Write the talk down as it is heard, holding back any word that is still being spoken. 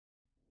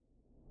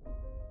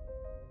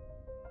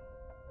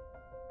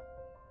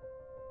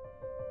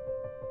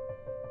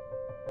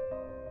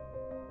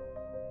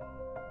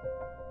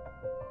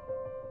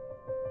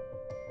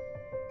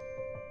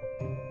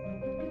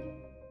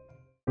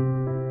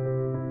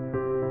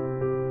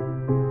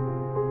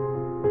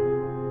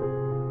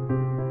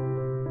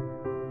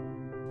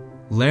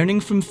Learning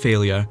from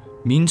failure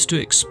means to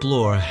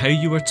explore how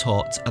you were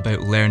taught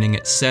about learning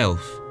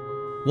itself.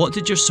 What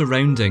did your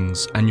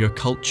surroundings and your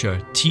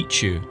culture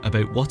teach you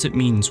about what it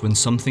means when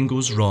something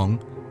goes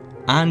wrong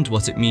and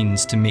what it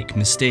means to make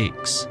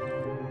mistakes?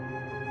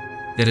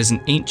 There is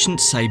an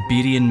ancient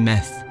Siberian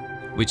myth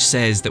which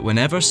says that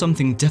whenever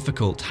something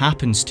difficult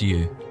happens to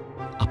you,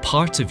 a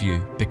part of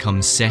you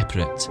becomes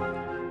separate.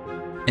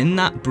 In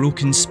that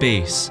broken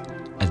space,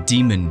 a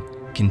demon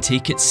can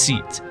take its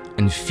seat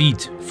and feed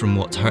from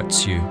what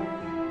hurts you.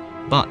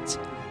 But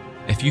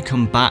if you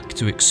come back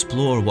to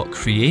explore what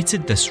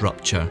created this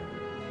rupture,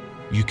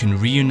 you can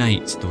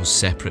reunite those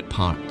separate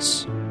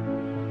parts.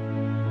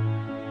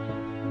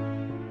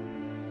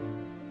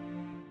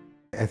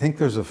 I think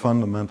there's a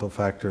fundamental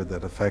factor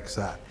that affects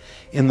that.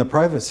 In the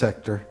private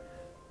sector,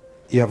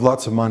 you have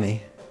lots of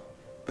money,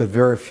 but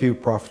very few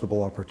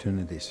profitable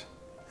opportunities.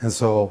 And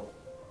so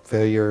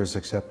failure is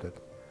accepted.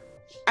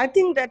 I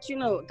think that,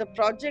 the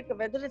project,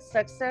 whether it's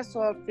success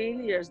or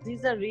failures,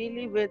 these are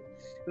really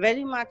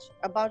very much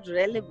about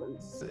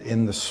relevance.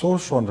 In the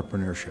social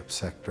entrepreneurship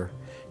sector,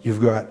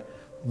 you've got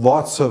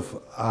lots of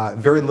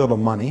very little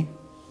money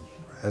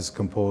as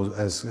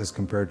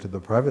compared to the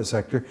private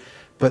sector,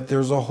 but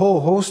there's a whole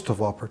host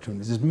of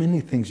opportunities. There's many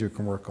things you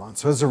can work on.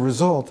 So as a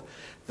result,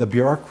 the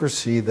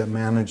bureaucracy that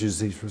manages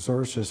these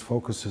resources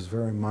focuses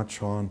very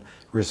much on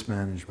risk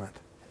management.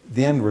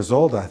 The end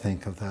result, I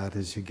think, of that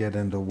is you get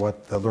into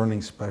what the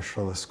learning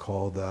specialists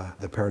call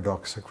the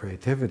paradox of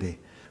creativity,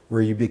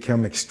 where you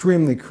become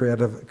extremely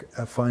creative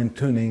at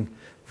fine-tuning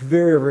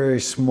very, very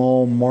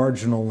small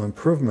marginal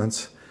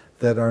improvements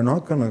that are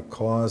not going to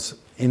cause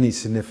any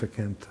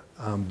significant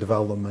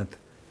development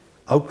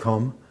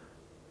outcome,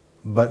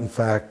 but in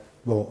fact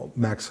will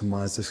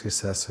maximize the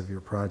success of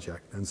your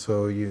project. And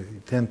so you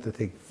tend to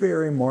take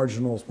very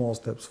marginal small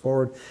steps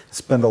forward,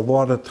 spend a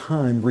lot of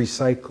time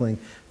recycling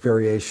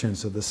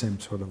variations of the same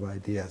sort of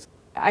ideas.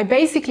 I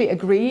basically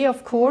agree,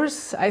 of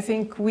course. I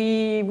think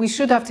we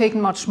should have taken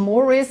much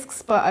more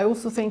risks, but I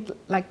also think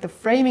like the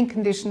framing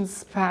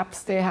conditions,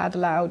 perhaps they had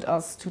allowed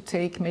us to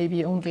take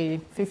maybe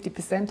only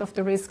 50% of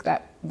the risk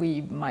that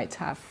we might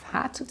have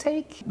had to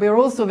take. We're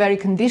also very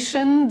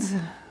conditioned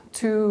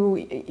to,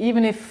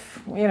 even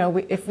if,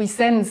 if we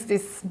sense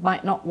this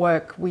might not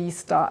work, we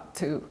start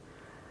to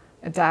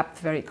adapt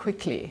very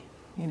quickly,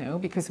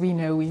 because we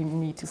know we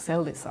need to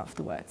sell this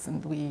afterwards,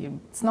 and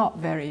it's not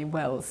very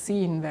well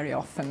seen very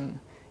often,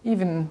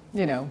 even,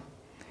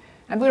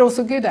 and we're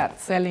also good at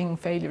selling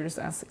failures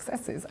as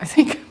successes. I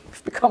think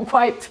we've become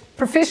quite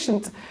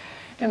proficient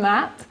in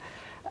that.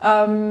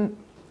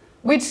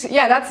 Which,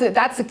 yeah,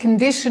 that's a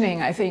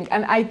conditioning, I think.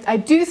 And I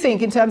do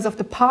think in terms of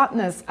the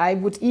partners, I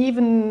would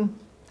even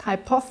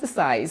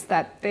hypothesize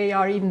that they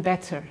are even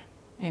better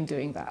in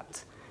doing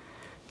that.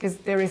 Because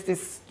there is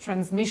this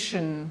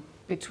transmission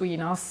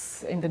between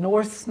us in the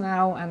north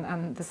now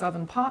and the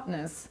southern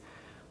partners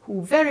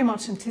who very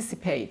much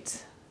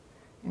anticipate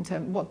in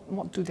terms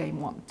what do they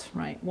want,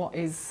 right?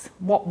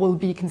 What will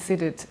be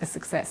considered a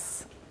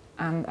success,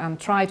 and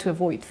try to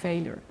avoid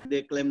failure.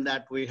 They claim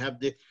that we have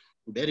the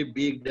very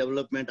big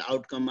development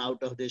outcome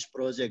out of this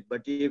project,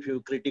 but if you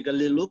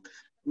critically look,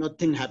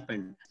 nothing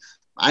happened.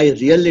 I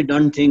really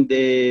don't think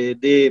they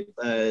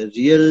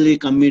really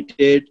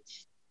committed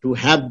to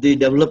have the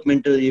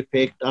developmental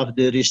effect of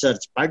the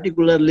research,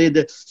 particularly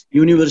the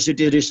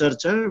university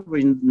researcher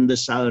in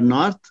the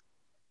north,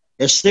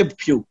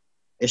 except few,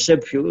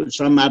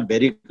 some are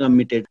very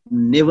committed.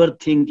 Never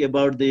think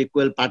about the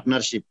equal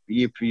partnership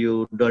if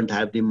you don't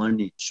have the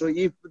money. So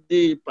if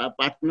the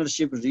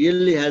partnership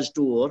really has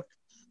to work,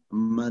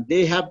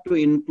 they have to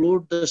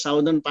include the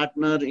southern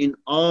partner in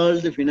all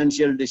the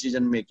financial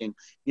decision making,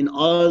 in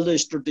all the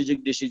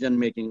strategic decision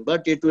making,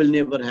 but it will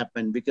never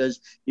happen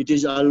because it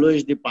is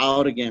always the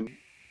power game.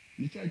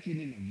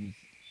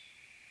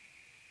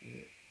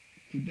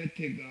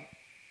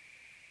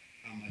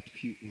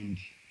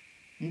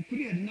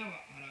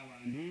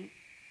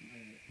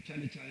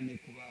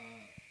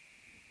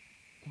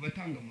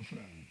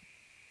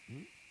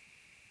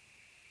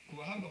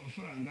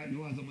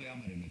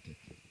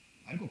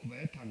 ariko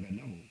kubayatanga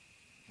nabo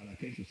hari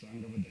akenshi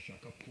usanga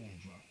badashaka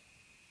kumva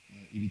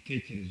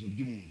ibitekerezo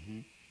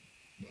by'umuntu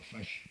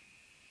bafasha,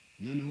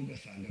 noneho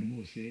ugasanga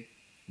rwose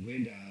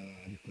wenda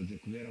abikoze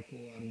kubera ko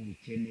ari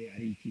ubukene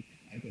ari iki,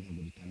 ariko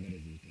ntabwo bitanga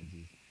resulta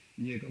nziza.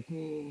 Nkeka ko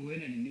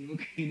wenda ni nibo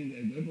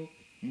kandi ko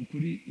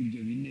mukuri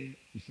ibyo bine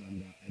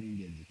usanga ari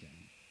ingenzi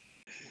cyane.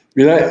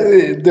 Mira,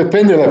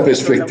 depende de la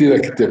perspectiva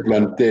que te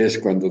plantees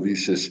cuando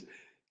dices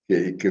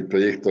que el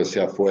proyecto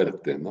sea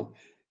fuerte, ¿no?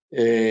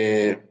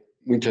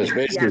 Muchas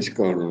veces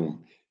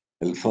con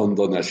el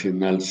Fondo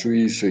Nacional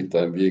Suizo y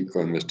también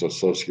con nuestros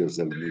socios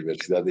de la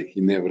Universidad de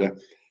Ginebra,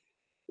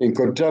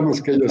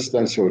 encontramos que ellos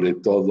están sobre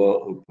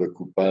todo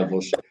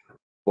preocupados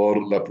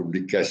por la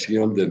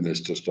publicación de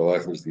nuestros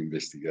trabajos de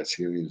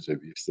investigación en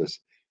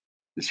revistas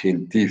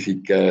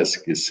científicas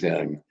que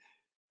sean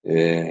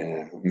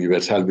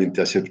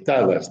universalmente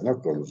aceptadas,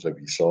 ¿no? Con los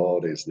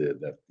revisores de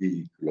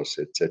artículos,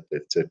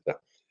 etcétera,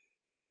 etcétera.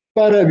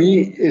 Para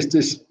mí,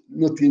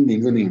 no tiene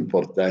ninguna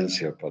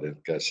importancia para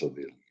el caso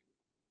de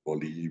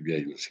Bolivia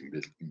y los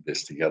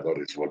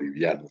investigadores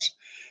bolivianos.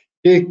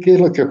 ¿Qué es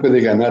lo que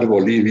puede ganar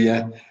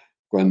Bolivia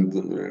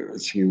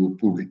si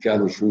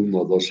publicamos 1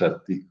 o 2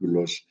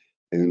 artículos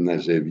en una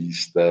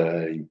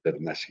revista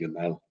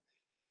internacional?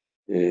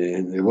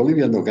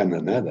 Bolivia no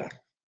gana nada.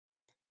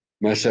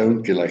 Más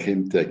aún que la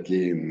gente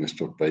aquí en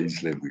nuestro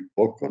país lee muy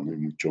poco, ¿no? Y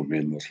mucho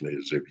menos lee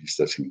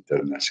revistas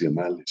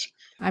internacionales.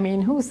 I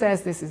mean, who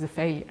says this is a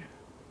failure?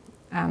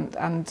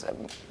 And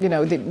you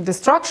know, the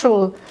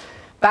structural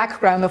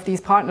background of these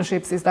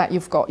partnerships is that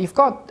you've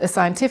got a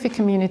scientific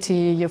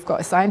community, you've got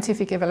a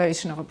scientific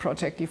evaluation of a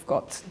project, you've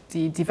got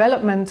the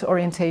development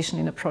orientation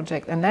in a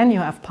project, and then you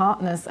have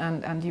partners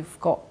and you've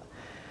got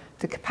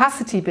the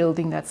capacity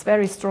building that's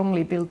very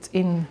strongly built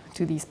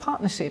into these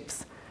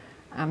partnerships.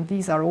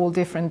 These are all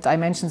different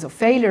dimensions of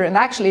failure. And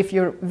actually, if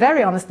you're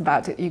very honest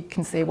about it, you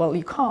can say, well,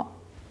 you can't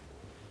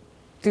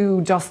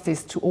do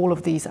justice to all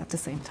of these at the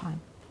same time.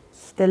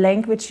 The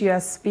language you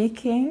are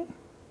speaking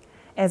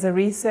as a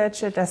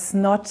researcher does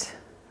not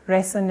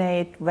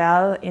resonate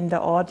well in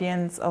the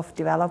audience of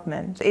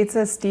development. It's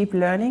a steep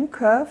learning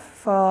curve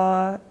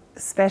for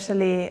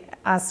especially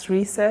us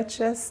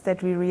researchers,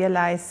 that we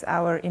realize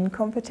our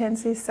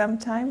incompetencies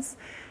sometimes,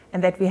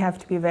 and that we have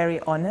to be very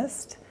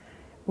honest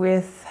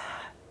with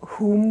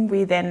whom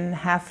we then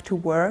have to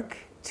work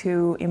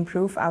to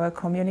improve our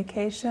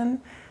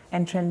communication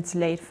and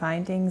translate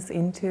findings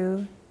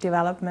into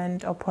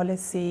development or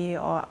policy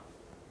or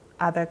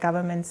other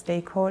government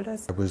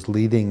stakeholders. I was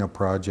leading a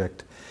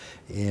project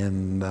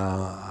in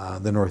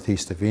the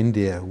northeast of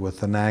India with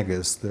the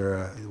Nagas.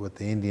 They're what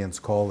the Indians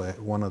call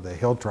one of the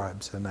hill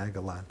tribes in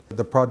Nagaland.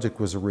 The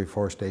project was a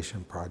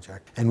reforestation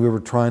project, and we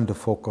were trying to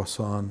focus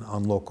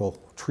on local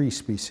tree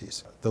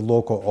species. The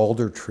local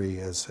alder tree,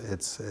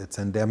 it's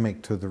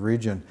endemic to the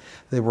region.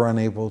 They were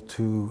unable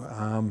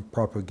to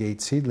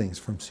propagate seedlings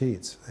from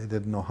seeds. They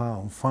didn't know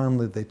how. And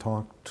finally, they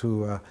talked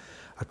to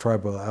a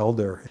tribal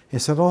elder. He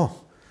said,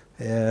 "Oh,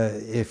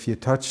 if you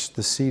touch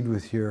the seed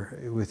with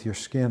your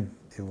skin,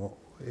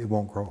 it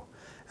won't grow.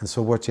 And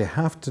so what you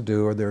have to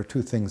do, or there are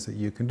 2 things that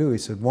you can do." He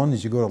said, one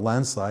is you go to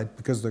landslide,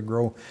 because they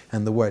grow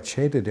in the wet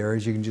shaded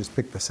areas, you can just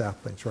pick the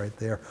saplings right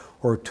there.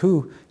 Or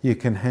 2, you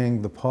can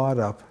hang the pod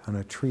up on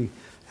a tree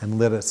and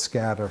let it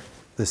scatter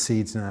the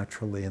seeds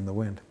naturally in the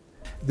wind.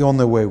 The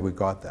only way we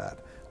got that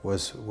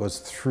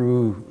was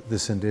through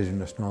this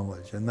indigenous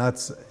knowledge. And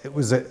it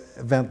was an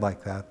event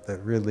like that that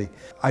really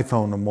I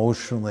found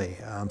emotionally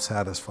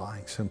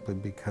satisfying, simply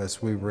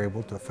because we were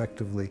able to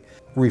effectively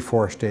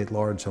reforestate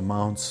large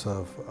amounts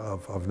of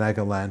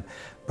Nagaland,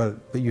 but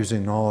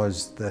using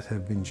knowledge that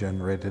had been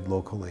generated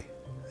locally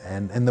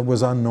and that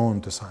was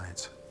unknown to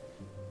science.